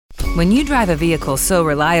When you drive a vehicle so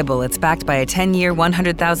reliable it's backed by a 10-year,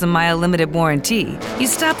 100,000-mile limited warranty, you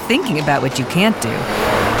stop thinking about what you can't do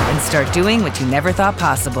and start doing what you never thought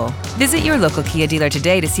possible. Visit your local Kia dealer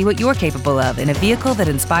today to see what you're capable of in a vehicle that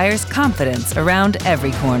inspires confidence around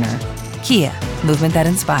every corner. Kia, movement that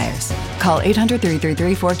inspires. Call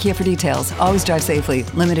 800-333-4KIA for details. Always drive safely.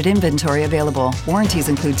 Limited inventory available. Warranties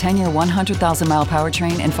include 10-year 100,000-mile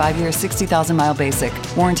powertrain and 5-year 60,000-mile basic.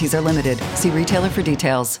 Warranties are limited. See retailer for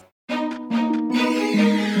details.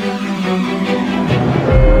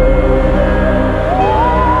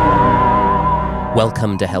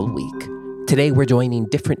 Welcome to Hell Week. Today we're joining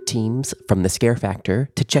different teams from the Scare Factor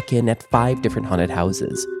to check in at 5 different haunted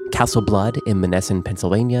houses. Castle Blood in Monessen,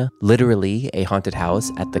 Pennsylvania, literally a haunted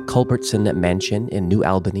house at the Culbertson Mansion in New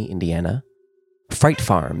Albany, Indiana. Fright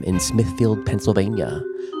Farm in Smithfield, Pennsylvania.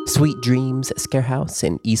 Sweet Dreams Scare House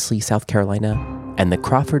in Easley, South Carolina. And the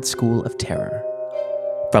Crawford School of Terror.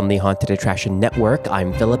 From the Haunted Attraction Network,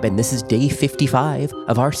 I'm Philip, and this is day 55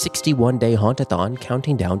 of our 61-day Hauntathon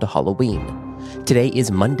counting down to Halloween. Today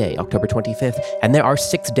is Monday, October 25th, and there are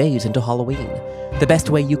 6 days into Halloween. The best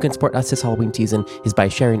way you can support us this Halloween season is by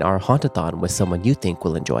sharing our Hauntathon with someone you think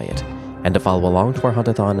will enjoy it. And to follow along to our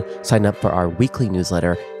Hauntathon, sign up for our weekly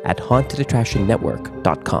newsletter at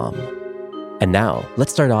hauntedattractionnetwork.com. And now,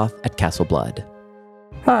 let's start off at Castle Blood.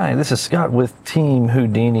 Hi, this is Scott with Team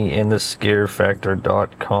Houdini and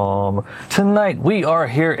thescarefactor.com. Tonight we are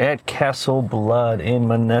here at Castle Blood in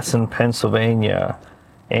Monessen, Pennsylvania.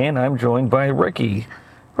 And I'm joined by Ricky.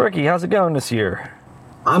 Ricky, how's it going this year?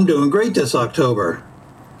 I'm doing great this October.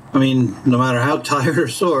 I mean, no matter how tired or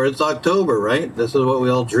sore, it's October, right? This is what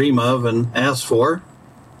we all dream of and ask for.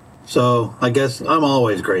 So I guess I'm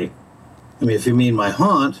always great. I mean, if you mean my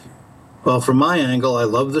haunt, well, from my angle, I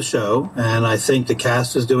love the show, and I think the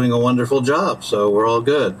cast is doing a wonderful job, so we're all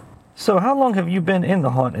good. So how long have you been in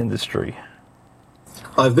the haunt industry?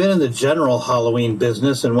 I've been in the general Halloween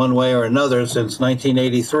business in one way or another since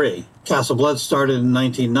 1983. Castle Blood started in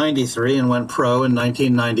 1993 and went pro in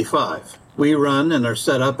 1995. We run and are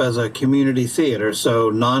set up as a community theater,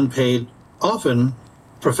 so non-paid, often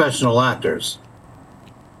professional actors.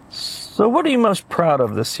 So what are you most proud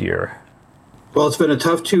of this year? Well, it's been a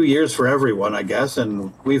tough 2 years for everyone, I guess,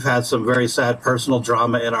 and we've had some very sad personal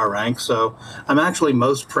drama in our ranks, so I'm actually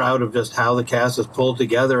most proud of just how the cast has pulled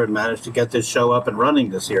together and managed to get this show up and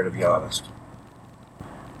running this year, to be honest.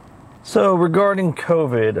 So regarding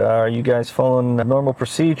COVID, are you guys following normal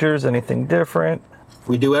procedures, anything different?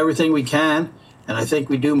 We do everything we can, and I think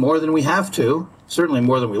we do more than we have to, certainly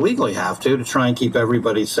more than we legally have to try and keep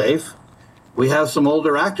everybody safe. We have some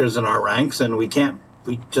older actors in our ranks, and we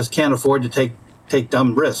just can't afford to take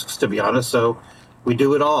dumb risks, to be honest, so we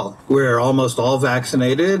do it all. We're almost all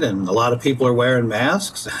vaccinated, and a lot of people are wearing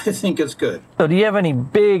masks. I think it's good. So do you have any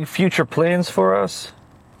big future plans for us?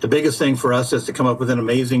 The biggest thing for us is to come up with an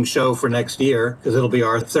amazing show for next year, because it'll be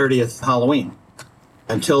our 30th Halloween.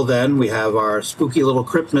 Until then, we have our spooky little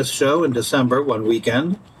Christmas show in December, one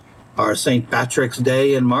weekend, our St. Patrick's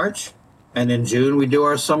Day in March, and in June we do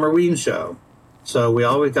our Summerween show. So we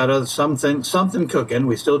always got something cooking.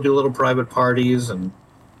 We still do little private parties and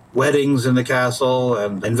weddings in the castle,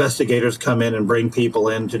 and investigators come in and bring people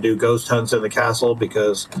in to do ghost hunts in the castle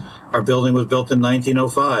because our building was built in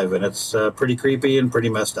 1905 and it's pretty creepy and pretty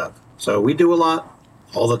messed up. So we do a lot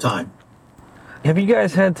all the time. Have you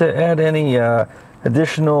guys had to add any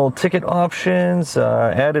additional ticket options,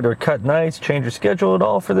 added or cut nights, change your schedule at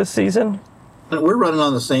all for this season? We're running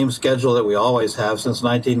on the same schedule that we always have since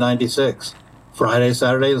 1996. Friday,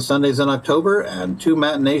 Saturday, and Sundays in October, and 2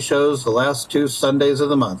 matinee shows the last 2 Sundays of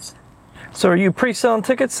the month. So are you pre-selling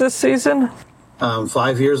tickets this season?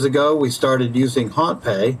 5 years ago, we started using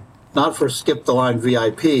HauntPay, not for skip-the-line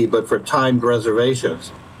VIP, but for timed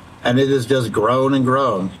reservations. And it has just grown and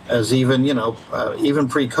grown, as even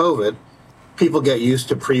pre-COVID, people get used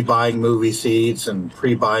to pre-buying movie seats and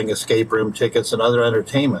pre-buying escape room tickets and other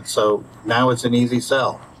entertainment. So now it's an easy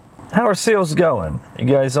sell. How are sales going? You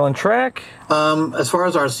guys on track? As far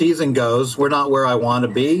as our season goes, we're not where I want to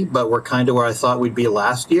be, but we're kind of where I thought we'd be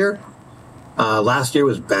last year. Last year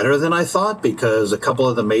was better than I thought because a couple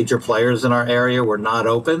of the major players in our area were not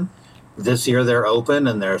open. This year they're open,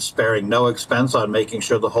 and they're sparing no expense on making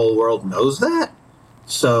sure the whole world knows that.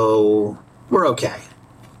 So we're okay.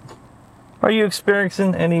 Are you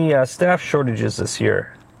experiencing any staff shortages this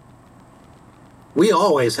year? We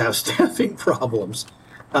always have staffing problems.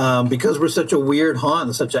 Because we're such a weird haunt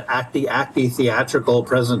and such an acty theatrical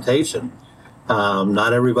presentation.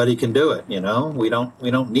 Not everybody can do it, you know. We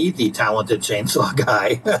don't need the talented chainsaw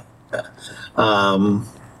guy.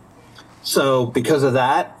 So because of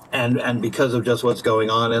that, and because of just what's going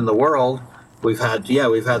on in the world, we've had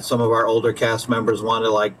some of our older cast members want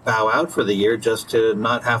to like bow out for the year just to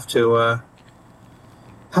not have to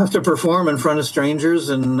perform in front of strangers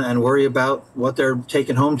and worry about what they're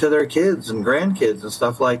taking home to their kids and grandkids and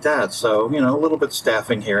stuff like that. So, a little bit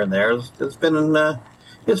staffing here and there. It's been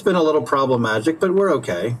a little problematic, but we're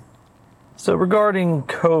okay. So regarding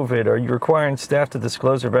COVID, are you requiring staff to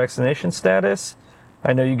disclose their vaccination status?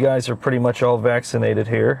 I know you guys are pretty much all vaccinated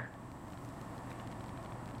here.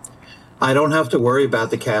 I don't have to worry about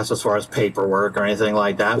the cast as far as paperwork or anything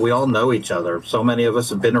like that. We all know each other. So many of us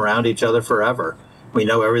have been around each other forever. We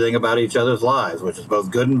know everything about each other's lives, which is both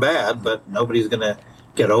good and bad, but nobody's going to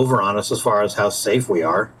get over on us as far as how safe we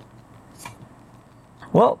are.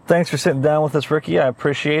 Well, thanks for sitting down with us, Ricky. I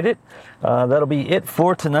appreciate it. That'll be it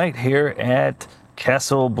for tonight here at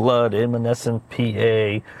Castle Blood in Monessen,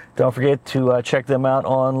 PA. Don't forget to check them out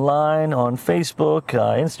online on Facebook,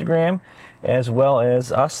 Instagram, as well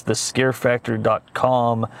as us,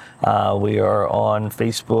 thescarefactor.com. We are on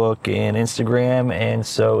Facebook and Instagram, and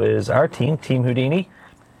so is our team, Team Houdini.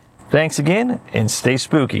 Thanks again, and stay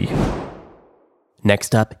spooky.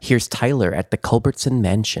 Next up, here's Tyler at the Culbertson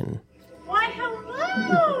Mansion. Why,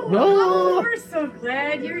 hello! Oh, we're so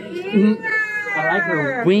glad you're here. I like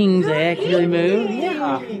her wings. They actually move.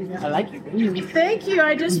 Yeah, I like your wings. Thank you.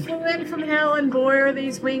 I just flew in from hell, and boy, are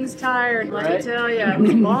these wings tired. Let me tell you,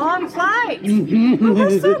 long flight.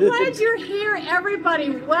 We're so glad you're here,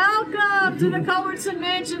 everybody. Welcome to the Culbertson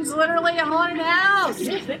Mansion's literally a haunted house.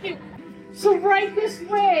 So right this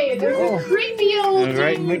way, there's a creepy old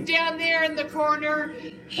dude down there in the corner.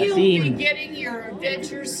 He'll be getting your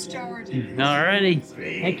adventures started. Alrighty.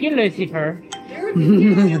 Thank you, Lucifer.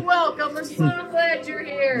 You're welcome. We're so glad you're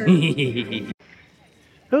here.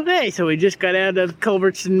 Okay, so we just got out of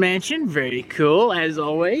Culbertson Mansion. Very cool, as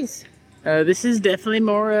always. This is definitely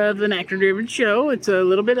more of an actor-driven show. It's a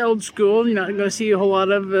little bit old school. You're not going to see a whole lot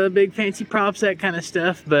of big fancy props, that kind of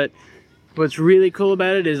stuff, but what's really cool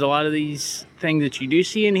about it is a lot of these things that you do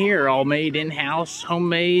see in here are all made in-house,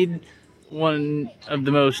 homemade. One of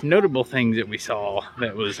the most notable things that we saw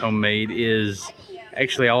that was homemade is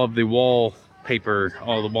actually all of the wallpaper,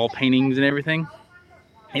 all the wall paintings and everything.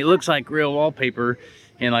 It looks like real wallpaper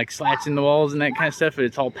and like slats in the walls and that kind of stuff, but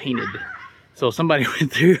it's all painted. So somebody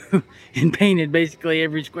went through and painted basically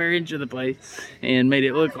every square inch of the place and made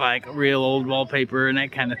it look like real old wallpaper and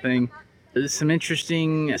that kind of thing. There's some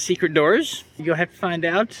interesting secret doors you'll have to find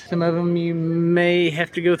out. Some of them you may have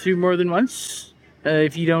to go through more than once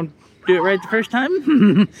if you don't do it right the first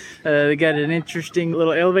time. They got an interesting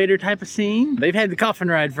little elevator type of scene. They've had the coffin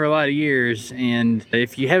ride for a lot of years, and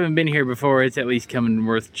if you haven't been here before, it's at least coming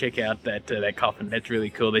worth check out that coffin. That's really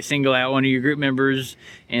cool. They single out one of your group members,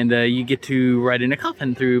 and you get to ride in a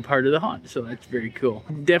coffin through part of the haunt, so that's very cool.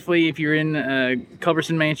 Definitely, if you're in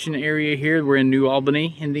Culbertson Mansion area here, we're in New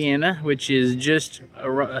Albany, Indiana, which is just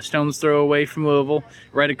a stone's throw away from Louisville,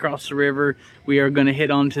 right across the river. We are going to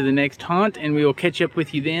head on to the next haunt, and we will catch up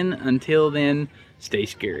with you then. Until then, stay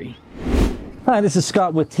scary. Hi, this is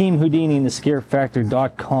Scott with Team Houdini and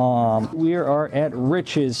thescarefactor.com. We are at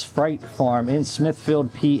Rich's Fright Farm in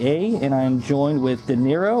Smithfield, PA, and I'm joined with De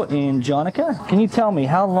Niro and Jonica. Can you tell me,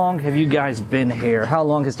 how long have you guys been here? How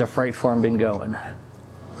long has the Fright Farm been going?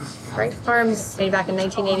 Fright Farm started back in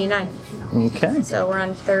 1989. Okay. So we're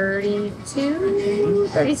on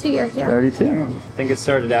 32 years, yeah. 32. I think it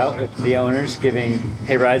started out with the owners giving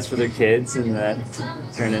hay rides for their kids, and that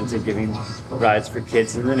turned into giving rides for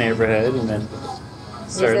kids in the neighborhood, and then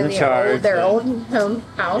started the charge. Their old home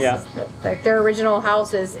house. Yeah. Like their original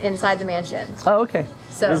house is inside the mansion. Oh, okay.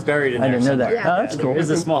 So It's buried in I there. didn't know that. Yeah. Oh, that's cool. It's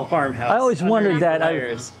a small farmhouse. I always wondered that.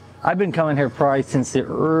 Layers. I've been coming here probably since the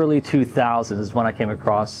early 2000s is when I came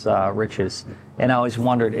across Rich's, and I always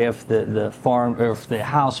wondered if the farm or if the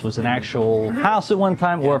house was an actual house at one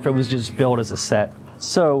time or if it was just built as a set.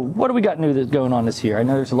 So what do we got new that's going on this year? I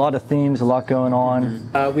know there's a lot of themes, a lot going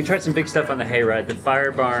on. We tried some big stuff on the hayride. The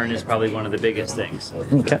fire barn is probably one of the biggest things.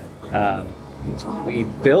 Okay. We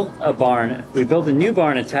built a barn. We built a new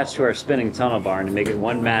barn attached to our spinning tunnel barn to make it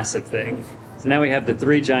one massive thing. So now we have the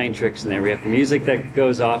 3 giant tricks in there. We have the music that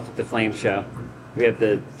goes off at the flame show. We have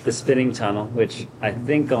the spinning tunnel, which I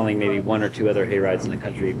think only maybe 1 or 2 other hayrides in the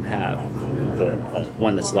country even have. The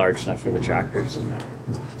one that's large enough for the tractors.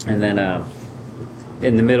 And then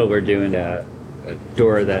in the middle we're doing a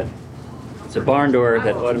door that it's a barn door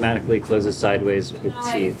that automatically closes sideways with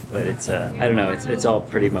teeth, but it's I don't know, it's all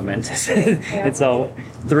pretty momentous. It's all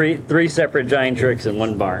three separate giant tricks in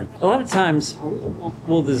one barn. A lot of times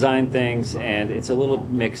we'll design things and it's a little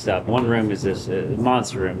mixed up. One room is this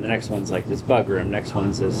monster room, the next one's like this bug room, next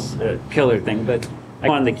one's this killer thing, but I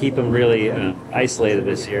wanted to keep them really isolated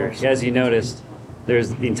this year. As you noticed, there's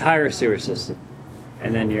the entire sewer system,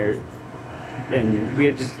 and then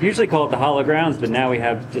we just usually call it the hollow grounds, but now we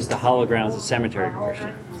have just the hollow grounds, the cemetery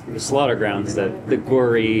portion, the slaughter grounds, the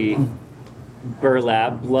gory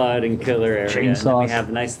burlap, blood, and killer area. Chainsaws. And then we have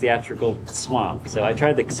a nice theatrical swamp. So I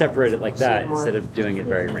tried to separate it like that instead of doing it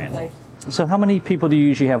very random. So how many people do you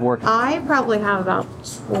usually have working? I probably have about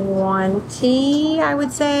 20, I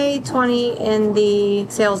would say, 20 in the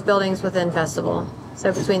sales buildings within Festival.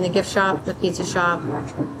 So between the gift shop, the pizza shop,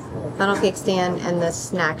 funnel cake stand, and the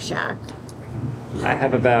snack shack. I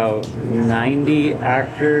have about 90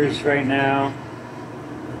 actors right now,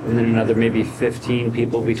 and then another maybe 15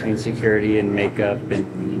 people between security and makeup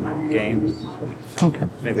and games. Okay.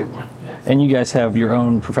 Maybe. And you guys have your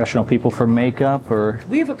own professional people for makeup, or?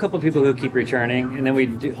 We have a couple people who keep returning, and then we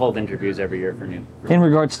do hold interviews every year for new. In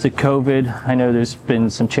regards to COVID, I know there's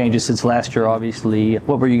been some changes since last year, obviously.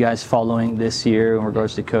 What were you guys following this year in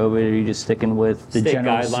regards to COVID? Are you just sticking with the state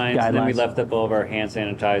general guidelines? And then we left up all of our hand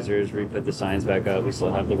sanitizers. We put the signs back up. We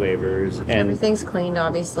still have the waivers. And Everything's cleaned,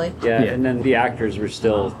 obviously. yeah, and then the actors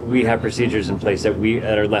we have procedures in place that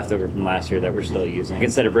are left over from last year that we're still using.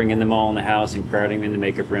 Instead of bringing them all in the house and crowding them in the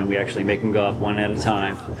makeup room, we actually make them go up one at a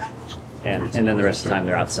time, and then the rest of the time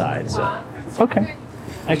they're outside. So Okay.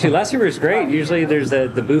 actually, last year was great. Usually there's the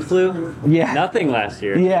boo flu. Yeah. Nothing last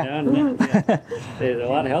year. Yeah. You know? They're a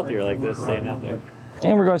lot healthier like this staying out there.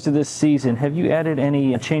 In regards to this season, have you added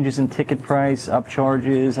any changes in ticket price,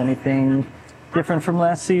 upcharges, anything different from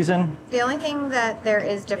last season? The only thing that there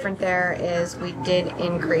is different there is we did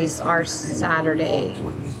increase our Saturday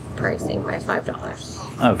pricing by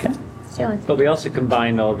 $5. Okay. It's the only But we also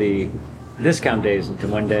combined all the discount days into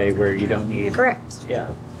one day where you don't need. Correct. Yeah.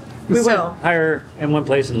 We So- went higher in one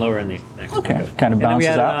place and lower in the next. Okay. Kind of And then we balances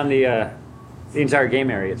had it out. on the entire game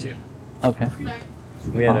area too. Okay.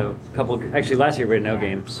 We had a couple. Actually, last year we had no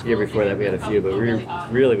games. The year before that we had a few, but we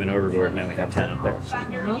really went overboard. And now we have 10 up there.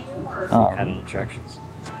 Oh. Had on attractions.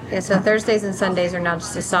 Yeah, so Thursdays and Sundays are now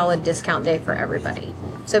just a solid discount day for everybody.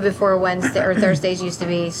 So before Wednesday or Thursdays used to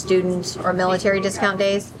be student or military discount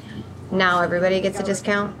days. Now everybody gets a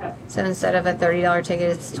discount. So instead of a $30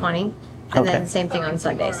 ticket, it's $20. And Okay. then same thing on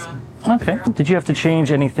Sundays. Okay. Did you have to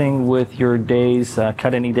change anything with your days,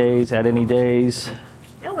 cut any days, add any days?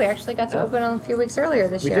 No, we actually got to open a few weeks earlier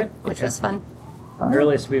this year, did? which Okay. was fun.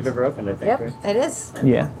 Earliest we've ever opened, I think. Yep, Right? it is.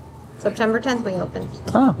 Yeah. September 10th we opened.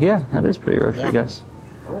 Oh, yeah. That is pretty early, I guess.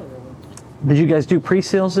 Did you guys do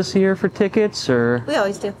pre-sales this year for tickets, or We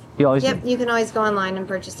always do. you always Yep, do? you can always go online and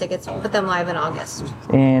purchase tickets. We'll put them live in August.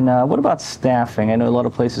 And what about staffing? I know a lot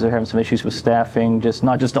of places are having some issues with staffing, just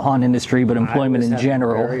not just the haunt industry, but employment I in was having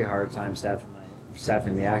general. a very hard time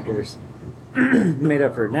staffing the actors. Made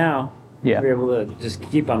up for it now. Yeah. We were able to just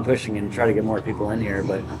keep on pushing and try to get more people in here,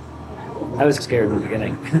 but I was scared in the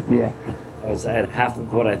beginning. Yeah. I had half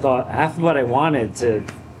of what I wanted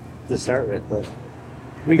to start with, but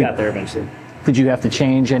we got there eventually. Did you have to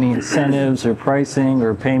change any incentives or pricing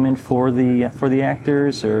or payment for the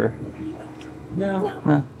actors, or No.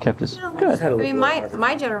 no? Kept us Just good. had a I mean, little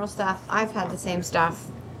my general staff, I've had the same staff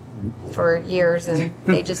for years, and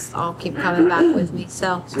they just all keep coming back with me.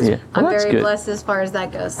 So Yeah. I'm Well, that's very good. blessed as far as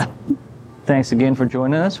that goes. Thanks again for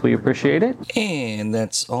joining us. We appreciate it. And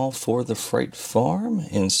that's all for the Fright Farm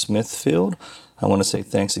in Smithfield. I want to say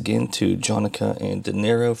thanks again to Jonica and De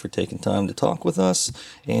Niro for taking time to talk with us,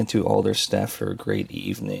 and to all their staff for a great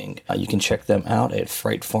evening. You can check them out at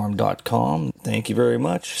frightfarm.com. Thank you very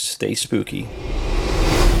much. Stay spooky.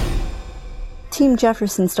 Team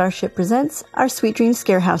Jefferson Starship presents our Sweet Dream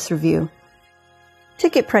Scarehouse review.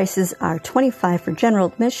 Ticket prices are $25 for general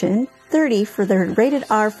admission, $30 for their rated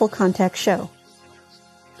R full contact show.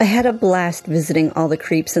 I had a blast visiting all the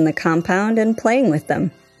creeps in the compound and playing with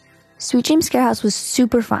them. Sweet Dream Scarehouse was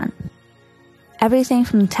super fun. Everything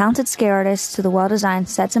from talented scare artists to the well-designed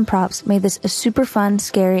sets and props made this a super fun,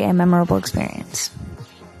 scary, and memorable experience.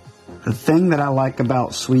 The thing that I like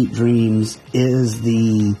about Sweet Dreams is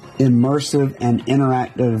the immersive and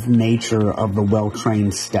interactive nature of the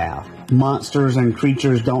well-trained staff. Monsters and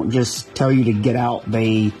creatures don't just tell you to get out.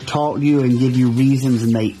 They talk to you and give you reasons,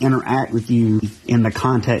 and they interact with you in the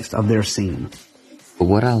context of their scene.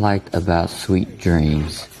 What I liked about Sweet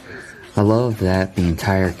Dreams, I love that the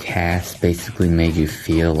entire cast basically made you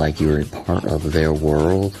feel like you were a part of their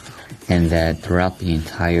world, and that throughout the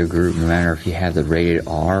entire group, no matter if you had the rated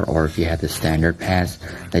R or if you had the standard pass,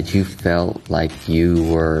 that you felt like you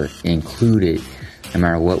were included no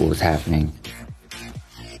matter what was happening.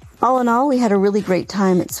 All in all, we had a really great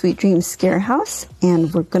time at Sweet Dreams Scarehouse,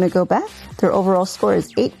 and we're going to go back. Their overall score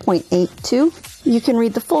is 8.82. You can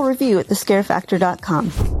read the full review at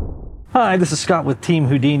thescarefactor.com. Hi, this is Scott with Team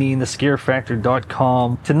Houdini and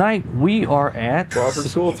thescarefactor.com. Tonight we are at Crawford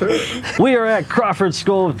School of Terror. We are at Crawford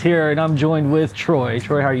School of Terror, and I'm joined with Troy.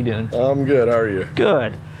 Troy, how are you doing? I'm good. How are you?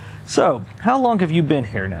 Good. So, how long have you been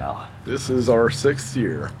here now? This is our 6th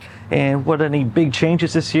year. And any big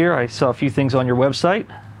changes this year? I saw a few things on your website.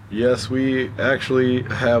 Yes, we actually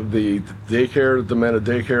have the daycare, the Meta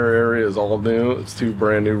daycare area is all new. It's 2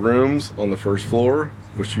 brand new rooms on the first floor,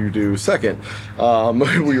 which you do second.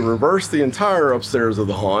 We reversed the entire upstairs of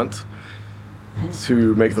the haunt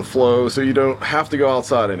to make the flow so you don't have to go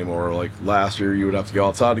outside anymore. Like last year you would have to go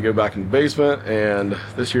outside to go back in the basement, and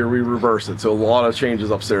this year we reversed it. So a lot of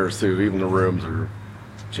changes upstairs too. Even the rooms are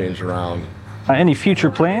changed around. Any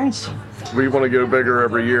future plans? We want to go bigger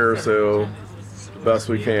every year, so best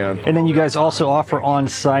we can. And then you guys also offer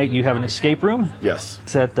on-site, you have an escape room? Yes.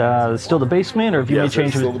 Is that still the basement, or have you made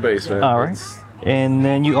changes? Yes, it's still the basement. All right. And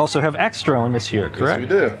then you also have Extra this year, correct?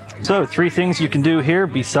 Yes, we do. So 3 things you can do here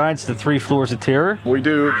besides the 3 floors of terror. We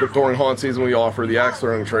do, during haunt season, we offer the axe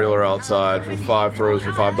throwing trailer outside for 5 throws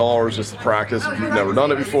for $5, just to practice if you've never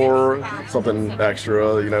done it before. Something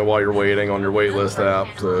extra, while you're waiting on your wait list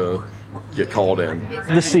app to get called in.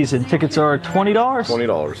 This season, tickets are $20?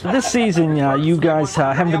 $20. This season, you guys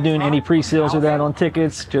haven't been doing any pre-sales or that on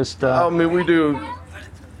tickets? Just we do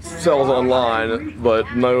sales online,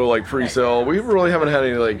 but no pre-sale. We really haven't had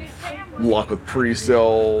any luck with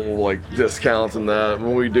pre-sale discounts and that.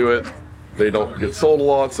 When we do it, they don't get sold a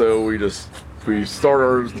lot, so we start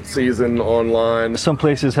our season online. Some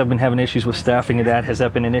places have been having issues with staffing and that. Has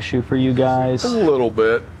that been an issue for you guys? A little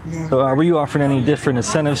bit. So were you offering any different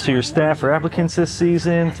incentives to your staff or applicants this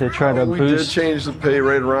season to try to boost? We did change the pay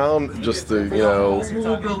rate around just to,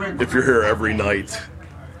 if you're here every night,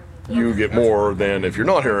 you get more than if you're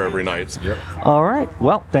not here every night. Yep. All right.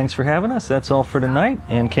 Well, thanks for having us. That's all for tonight,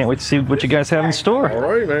 and can't wait to see what you guys have in store. All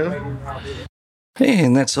right, man. Hey,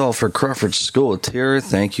 and that's all for Crawford School of Terror.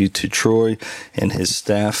 Thank you to Troy and his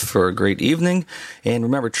staff for a great evening. And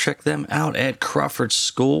remember, check them out at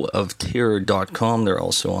CrawfordSchoolOfTerror.com. They're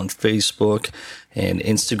also on Facebook and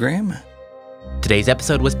Instagram. Today's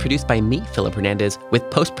episode was produced by me, Philip Hernandez, with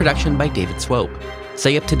post-production by David Swope.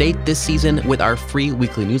 Stay up to date this season with our free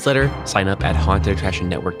weekly newsletter. Sign up at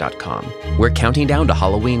HauntedAttractionNetwork.com. We're counting down to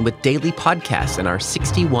Halloween with daily podcasts and our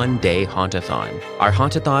 61-day Hauntathon. Our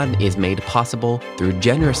Hauntathon is made possible through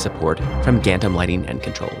generous support from Gantom Lighting and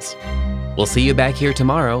Controls. We'll see you back here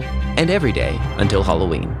tomorrow and every day until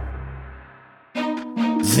Halloween.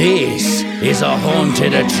 This is a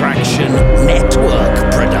Haunted Attraction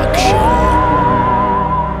Network production.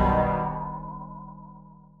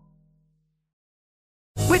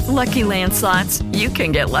 With Lucky Land Slots, you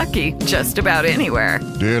can get lucky just about anywhere.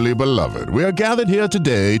 Dearly beloved, we are gathered here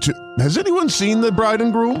today to... Has anyone seen the bride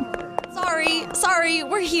and groom? Sorry,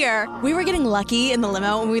 we're here. We were getting lucky in the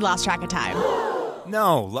limo and we lost track of time.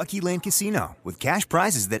 No, Lucky Land Casino, with cash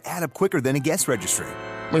prizes that add up quicker than a guest registry.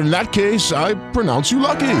 In that case, I pronounce you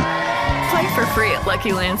lucky. Play for free at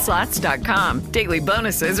LuckyLandSlots.com. Daily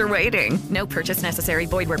bonuses are waiting. No purchase necessary.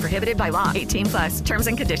 Void where prohibited by law. 18+. Terms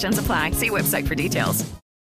and conditions apply. See website for details.